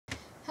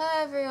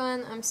Hello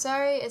everyone, I'm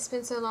sorry it's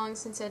been so long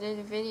since I did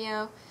a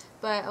video,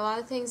 but a lot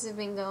of things have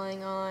been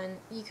going on.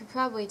 You could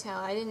probably tell.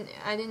 I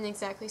didn't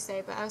exactly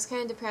say, but I was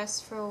kind of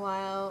depressed for a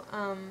while,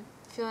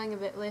 feeling a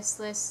bit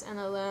listless and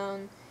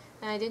alone,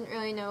 and I didn't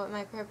really know what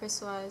my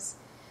purpose was.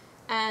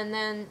 And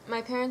then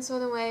my parents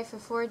went away for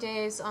 4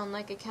 days on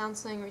like a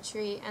counseling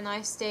retreat, and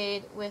I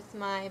stayed with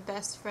my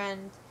best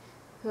friend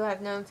who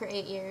I've known for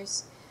 8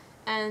 years.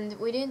 And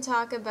we didn't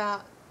talk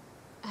about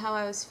how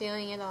I was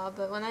feeling at all,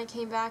 but when I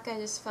came back I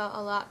just felt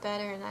a lot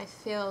better and I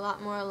feel a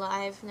lot more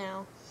alive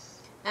now.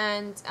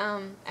 And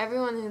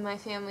everyone in my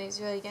family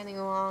is really getting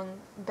along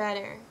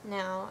better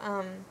now.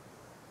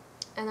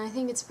 And I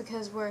think it's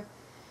because we're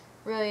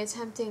really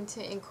attempting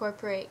to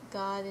incorporate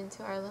God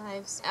into our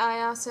lives.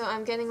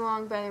 I'm getting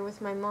along better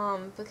with my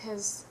mom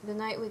because the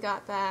night they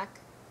got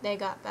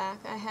back,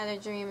 I had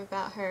a dream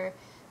about her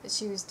that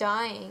she was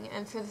dying,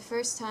 and for the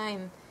first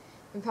time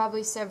in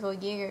probably several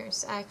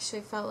years, I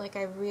actually felt like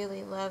I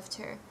really loved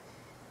her.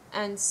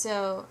 And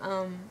so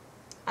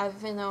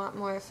I've been a lot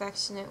more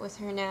affectionate with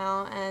her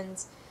now,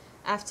 and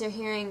after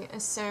hearing a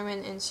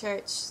sermon in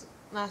church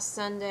last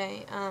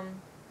Sunday,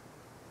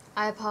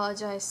 I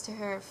apologized to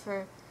her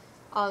for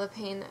all the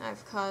pain that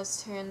I've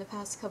caused her in the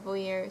past couple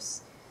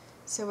years.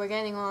 So we're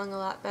getting along a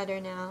lot better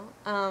now.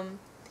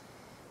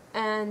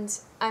 And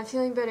I'm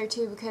feeling better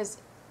too because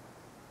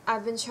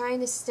I've been trying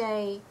to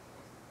stay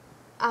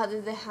out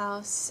of the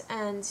house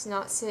and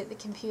not sit at the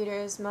computer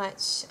as much.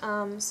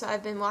 So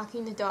I've been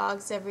walking the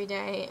dogs every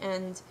day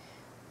and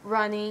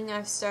running.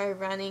 I've started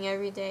running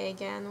every day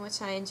again, which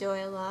I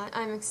enjoy a lot.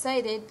 I'm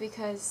excited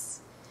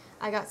because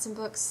I got some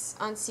books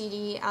on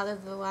CD out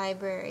of the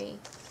library.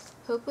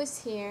 Hope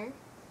was here.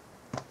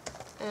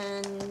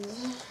 And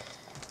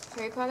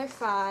Harry Potter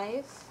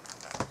 5,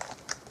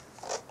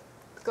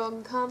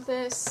 Golden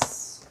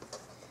Compass,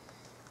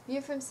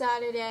 View from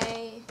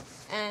Saturday,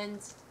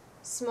 and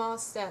Small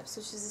Steps,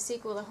 which is a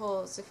sequel to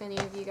Holes, if any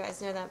of you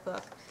guys know that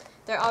book.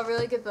 They're all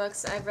really good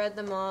books. I've read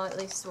them all at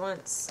least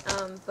once,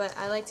 but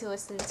I like to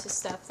listen to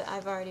stuff that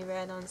I've already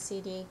read on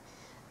CD.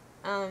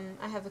 I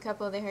have a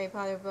couple of the Harry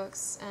Potter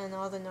books and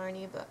all the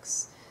Narnia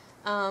books.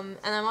 And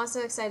I'm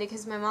also excited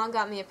because my mom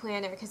got me a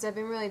planner because I've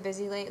been really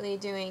busy lately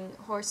doing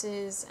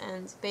horses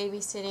and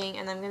babysitting,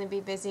 and I'm going to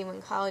be busy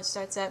when college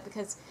starts up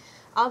because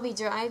I'll be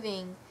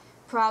driving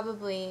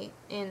probably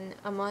in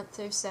a month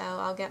or so.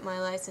 I'll get my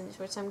license,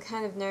 which I'm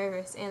kind of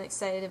nervous and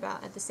excited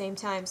about at the same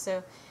time,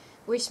 so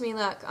wish me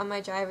luck on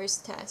my driver's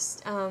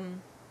test. I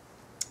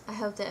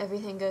hope that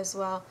everything goes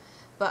well,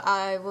 but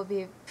I will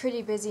be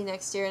pretty busy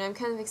next year, and I'm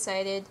kind of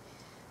excited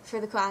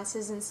for the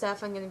classes and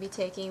stuff I'm going to be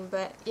taking.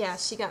 But yeah,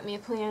 she got me a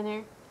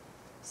planner,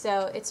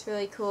 so it's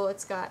really cool.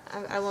 It's got,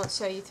 I won't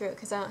show you through it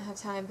because I don't have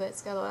time, but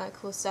it's got a lot of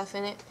cool stuff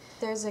in it.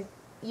 There's a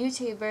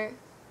YouTuber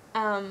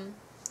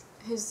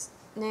whose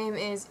name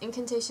is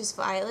Incantatious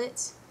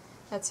Violet.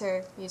 That's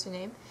her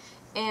username,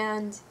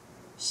 and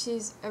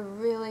she's a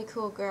really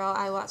cool girl.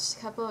 I watched a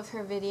couple of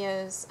her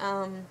videos,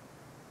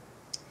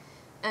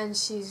 and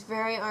she's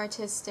very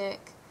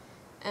artistic,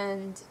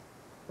 and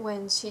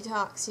when she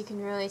talks you can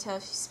really tell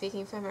she's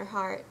speaking from her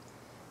heart.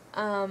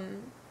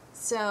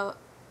 So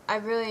I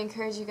really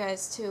encourage you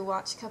guys to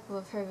watch a couple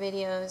of her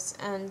videos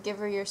and give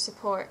her your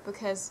support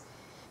because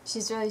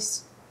she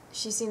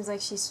seems like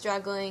she's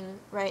struggling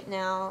right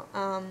now,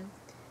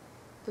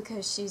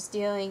 because she's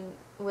dealing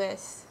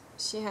with,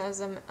 she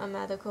has a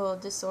medical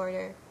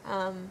disorder,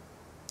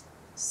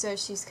 so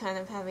she's kind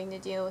of having to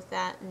deal with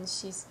that, and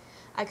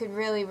I could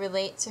really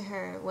relate to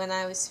her when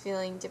I was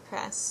feeling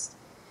depressed.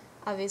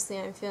 Obviously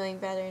I'm feeling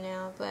better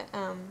now, but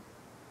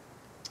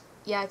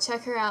yeah,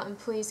 check her out and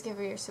please give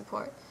her your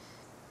support.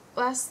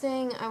 Last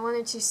thing I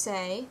wanted to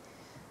say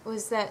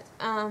was that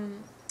a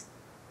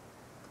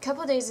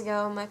couple days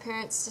ago my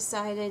parents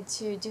decided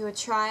to do a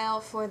trial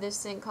for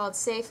this thing called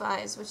Safe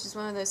Eyes, which is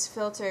one of those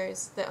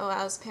filters that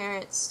allows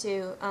parents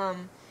to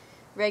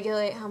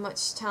regulate how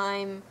much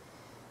time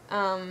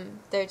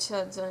their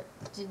kids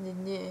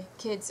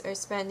are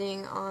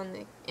spending on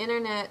the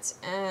internet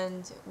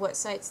and what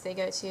sites they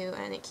go to,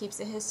 and it keeps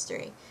a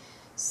history.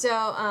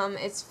 So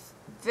it's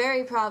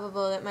very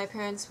probable that my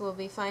parents will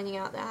be finding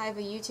out that I have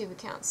a YouTube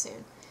account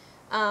soon,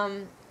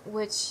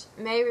 which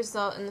may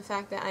result in the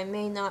fact that I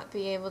may not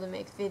be able to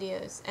make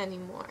videos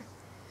anymore.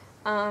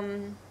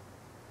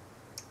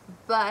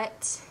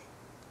 But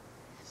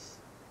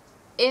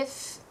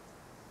if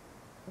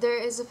there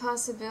is a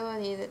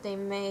possibility that they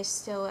may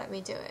still let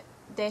me do it.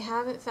 They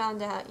haven't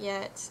found out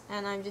yet,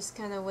 and I'm just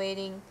kind of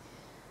waiting.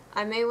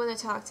 I may want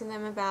to talk to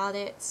them about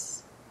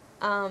it.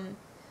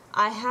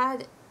 I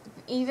had,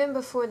 even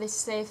before the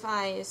Safe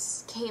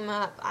Eyes came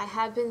up, I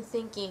had been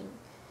thinking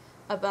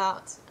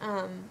about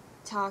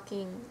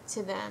talking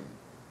to them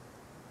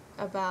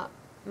about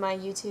my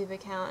YouTube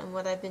account and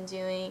what I've been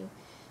doing,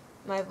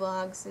 my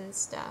vlogs and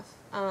stuff.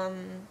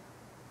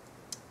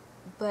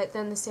 But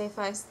then the Safe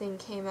Eyes thing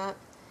came up,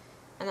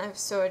 and I've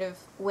sort of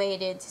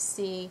waited to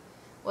see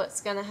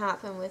what's going to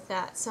happen with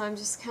that. So I'm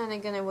just kind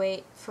of going to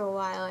wait for a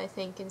while, I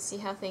think, and see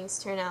how things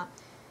turn out.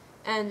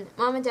 And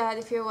Mom and Dad,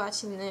 if you're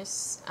watching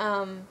this,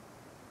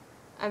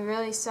 I'm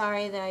really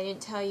sorry that I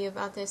didn't tell you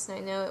about this, and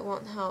I know it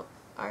won't help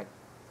our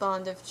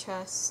bond of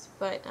trust,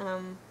 but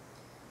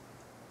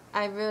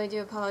I really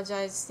do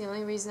apologize. The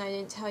only reason I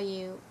didn't tell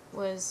you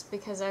was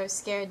because I was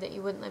scared that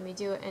you wouldn't let me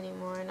do it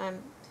anymore, and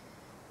I'm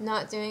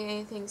not doing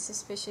anything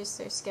suspicious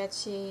or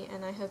sketchy,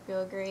 and I hope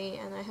you'll agree,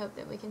 and I hope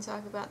that we can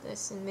talk about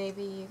this, and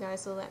maybe you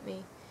guys will let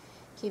me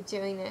keep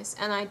doing this.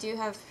 And I do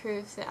have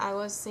proof that I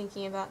was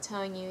thinking about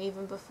telling you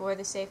even before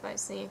the Safe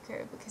Ice thing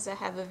occurred, because I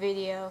have a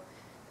video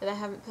that I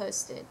haven't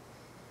posted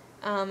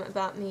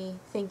about me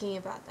thinking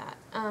about that.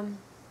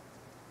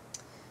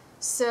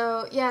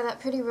 So, yeah, that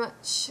pretty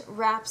much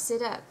wraps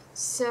it up.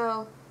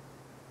 So,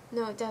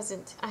 no it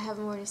doesn't. I have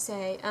more to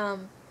say.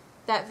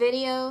 That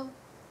video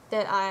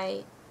that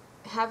I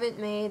haven't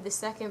made, the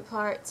second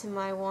part to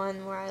my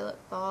one where I look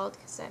bald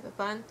because I have a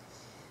bun,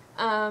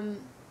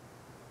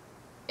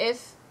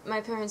 if my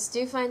parents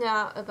do find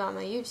out about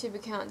my YouTube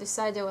account and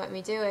decide to let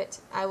me do it,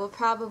 I will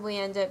probably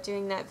end up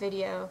doing that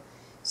video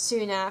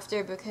soon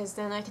after, because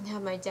then I can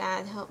have my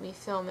dad help me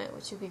film it,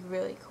 which would be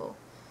really cool,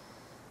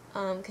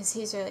 because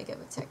he's really good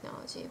with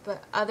technology.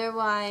 But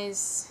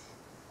otherwise,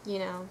 you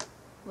know,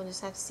 we'll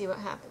just have to see what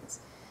happens.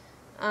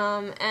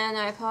 And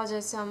I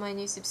apologize to all my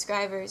new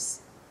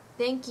subscribers.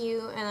 Thank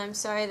you, and I'm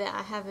sorry that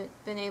I haven't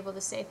been able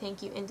to say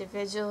thank you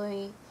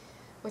individually,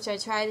 which I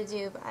try to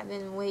do, but I've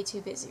been way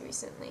too busy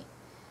recently.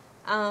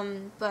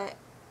 But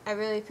I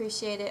really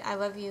appreciate it. I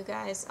love you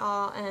guys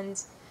all,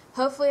 and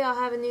hopefully I'll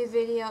have a new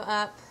video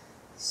up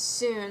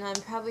soon. I'm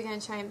probably going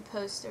to try and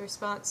post a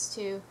response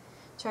to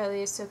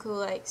Charlie is So Cool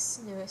Like's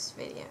newest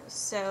videos.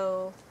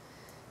 So,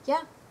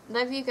 yeah,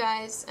 love you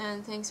guys,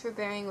 and thanks for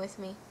bearing with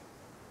me.